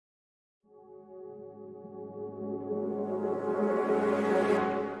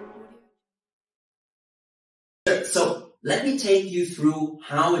let me take you through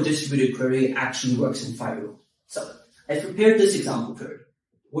how a distributed query actually works in Firebolt. So I've prepared this example query.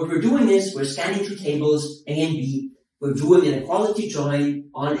 What we're doing is we're scanning two tables, A and B. We're doing an equality join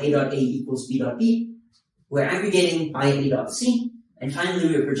on A.A equals B.B. We're aggregating by A.C. And finally,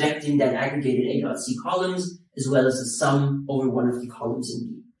 we're projecting that aggregated A.C columns as well as a sum over one of the columns in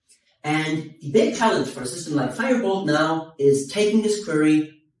B. And the big challenge for a system like Firebolt now is taking this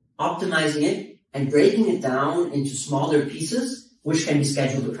query, optimizing it, and breaking it down into smaller pieces, which can be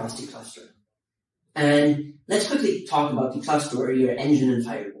scheduled across the cluster. And let's quickly talk about the cluster or your engine in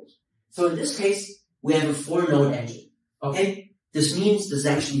Firebolt. So in this case, we have a 4-node engine. Okay? This means there's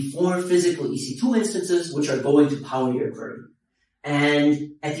actually 4 physical EC2 instances which are going to power your query.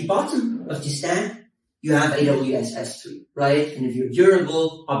 And at the bottom of the stack, you have AWS S3, right? And if you're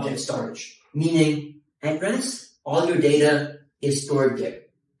durable object storage, meaning at rest, all your data is stored there.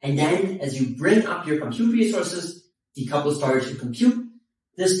 And then as you bring up your compute resources, decouple storage and compute,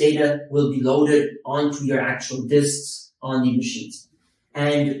 this data will be loaded onto your actual disks on the machines.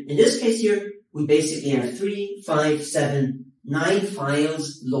 And in this case here, we basically have 3, 5, 7, 9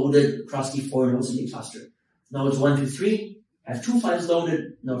 files loaded across the 4 nodes in the cluster. Nodes 1 to 3 have 2 files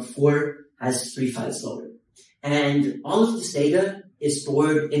loaded. Node 4 has 3 files loaded. And all of this data is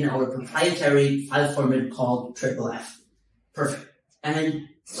stored in our proprietary file format called FFF. Perfect. And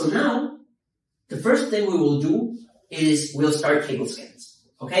so now, the first thing we will do is we'll start table scans.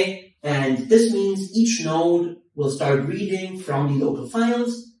 Okay? And this means each node will start reading from the local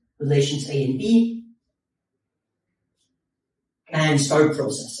files, relations A and B, and start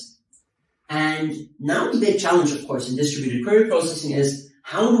processing. And now the big challenge, of course, in distributed query processing is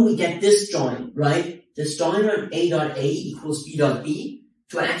how do we get this join, right? This join on A.A equals B.B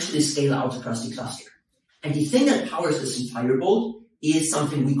to actually scale out across the cluster. And the thing that powers this in Firebolt is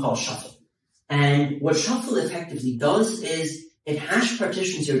something we call shuffle. And what shuffle effectively does is it hash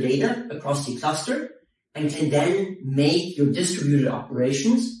partitions your data across the cluster and can then make your distributed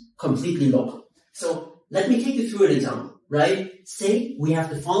operations completely local. So let me take you through an example, right? Say we have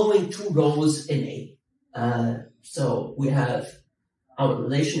the following 2 rows in A. So we have our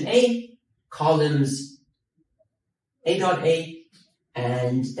relation A, columns A.A,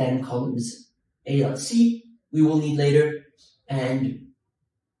 and then columns A.C we will need later. And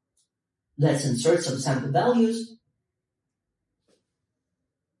let's insert some sample values.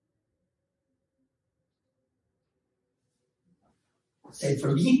 Say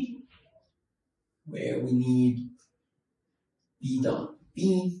for B, where we need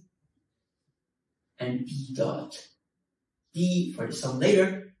B.B and B.D for the sum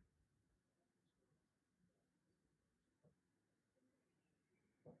later.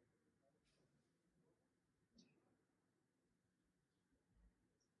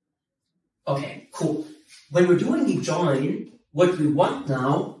 Okay, cool. When we're doing the join, what we want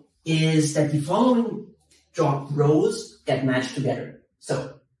now is that the following rows get matched together.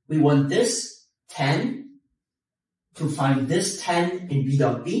 So we want this 10 to find this 10 in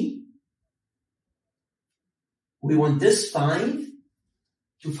B.B. We want this 5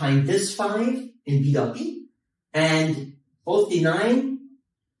 to find this 5 in B.B. And both the 9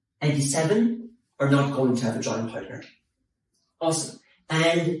 and the 7 are not going to have a join partner. Awesome.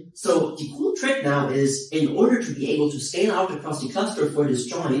 And so the cool trick now is in order to be able to scale out across the cluster for this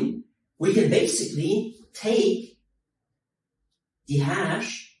join, we can basically take the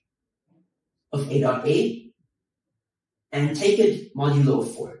hash of A.A and take it modulo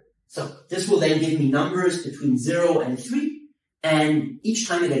 4. So this will then give me numbers between 0 and 3. And each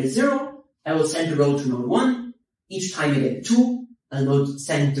time I get a 0, I will send the row to node 1. Each time I get a 2, I'll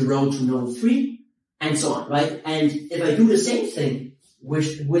send the row to node 3, and so on, right? And if I do the same thing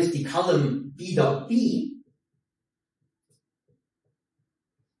with the column B.B,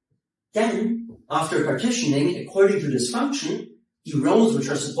 then after partitioning, according to this function, the rows which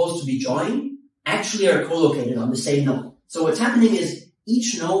are supposed to be joined actually are co-located on the same node. So what's happening is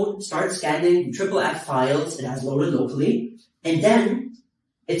each node starts scanning the FFF files it has loaded locally, and then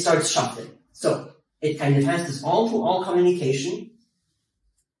it starts shuffling. So it kind of has this all-to-all communication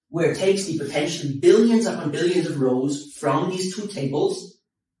where it takes the potentially billions upon billions of rows from these 2 tables,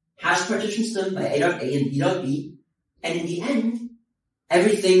 hash partitions them by A.A and B.B, and in the end,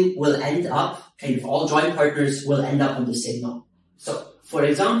 everything will end up, kind of all join partners will end up on the same node. So, for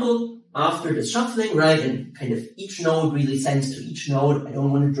example, after the shuffling, right, and kind of each node really sends to each node, I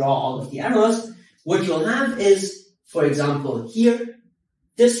don't want to draw all of the arrows, what you'll have is, for example, here,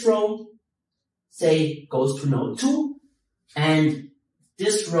 this row, say, goes to node 2, and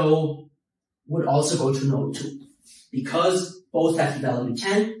this row would also go to node 2. Because both have the value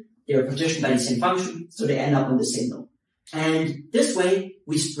 10, they are partitioned by the same function, so they end up on the same node. And this way,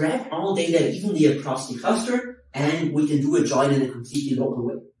 we spread all data evenly across the cluster, and we can do a join in a completely local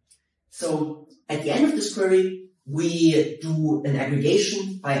way. So at the end of this query, we do an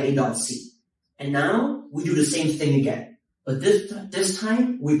aggregation by a.c. And now we do the same thing again. But this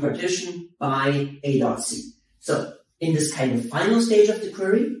time, we partition by a.c. So in this kind of final stage of the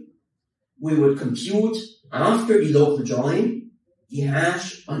query, we would compute after the local join, the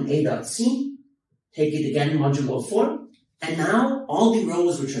hash on a.c, take it again modulo 4, and now all the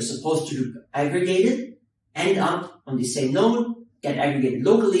rows which are supposed to be aggregated end up on the same node, get aggregated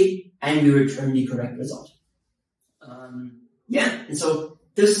locally, and we return the correct result. And so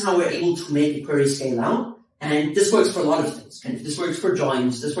this is how we're able to make a query scale out, and this works for a lot of things. This works for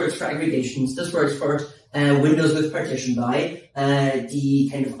joins, this works for aggregations, this works for windows with partition by. The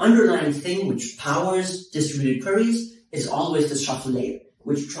kind of underlying thing which powers distributed queries is always the shuffle layer,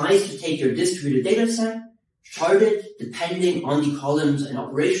 which tries to take your distributed data set, chart it depending on the columns and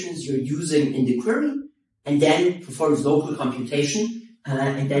operations you're using in the query, and then performs local computation,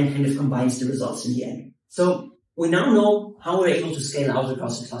 and then kind of combines the results in the end. So we now know how we're able to scale out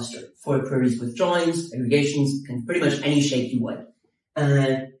across a cluster for queries with joins, aggregations, and pretty much any shape you want.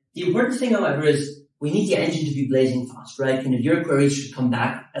 The important thing, however, is we need the engine to be blazing fast, right? Kind of your queries should come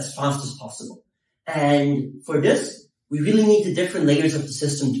back as fast as possible. And for this, we really need the different layers of the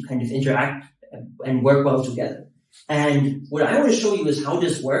system to kind of interact and work well together. And what I want to show you is how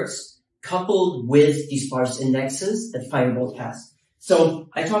this works coupled with the sparse indexes that Firebolt has. So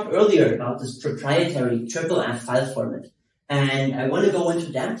I talked earlier about this proprietary FFF file format, and I want to go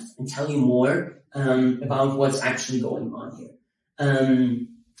into depth and tell you more about what's actually going on here.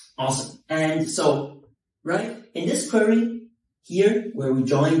 Awesome. And so, right, in this query here, where we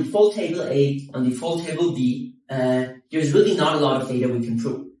join full table A on the full table B, there's really not a lot of data we can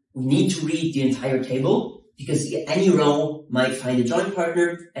prove. We need to read the entire table because any row might find a join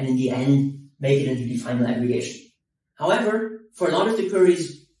partner and in the end make it into the final aggregation. However, for a lot of the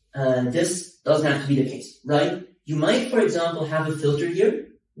queries, this doesn't have to be the case, right? You might, for example, have a filter here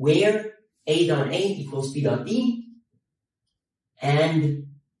where a.a equals b.b and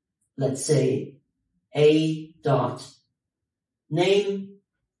let's say a.name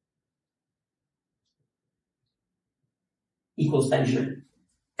equals Benjamin.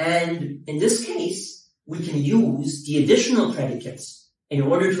 And in this case, we can use the additional predicates in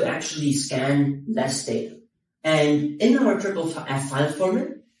order to actually scan less data. And in our FFF file format,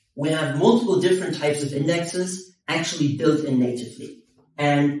 we have multiple different types of indexes actually built in natively.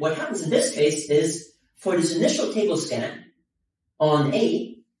 And what happens in this case is for this initial table scan on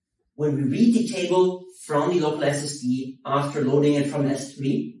A, when we read the table from the local SSD after loading it from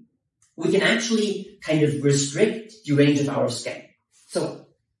S3, we can actually kind of restrict the range of our scan. So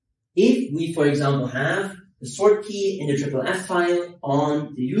if we, for example, have the sort key in the FFF file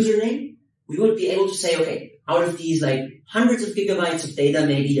on the username, we would be able to say, okay, out of these like hundreds of gigabytes of data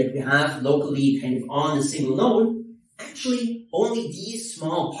maybe that we have locally kind of on a single node, actually only these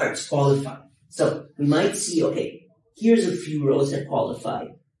small parts qualify. So we might see, okay, here's a few rows that qualify.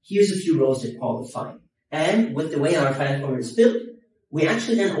 Here's a few rows that qualify. And with the way our file format is built, we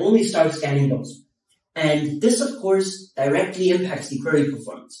actually then only start scanning those. And this, of course, directly impacts the query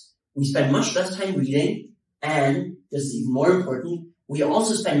performance. We spend much less time reading, and this is even more important, we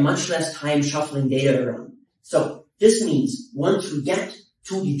also spend much less time shuffling data around. So this means once we get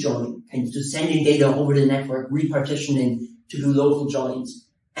to the join, kind of to sending data over the network, repartitioning to do local joins,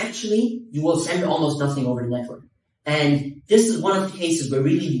 actually you will send almost nothing over the network. And this is one of the cases where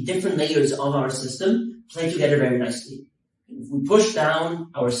really the different layers of our system play together very nicely. If we push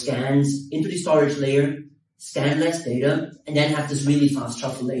down our scans into the storage layer, scan less data, and then have this really fast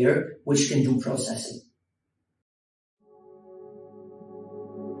shuffle layer, which can do processing.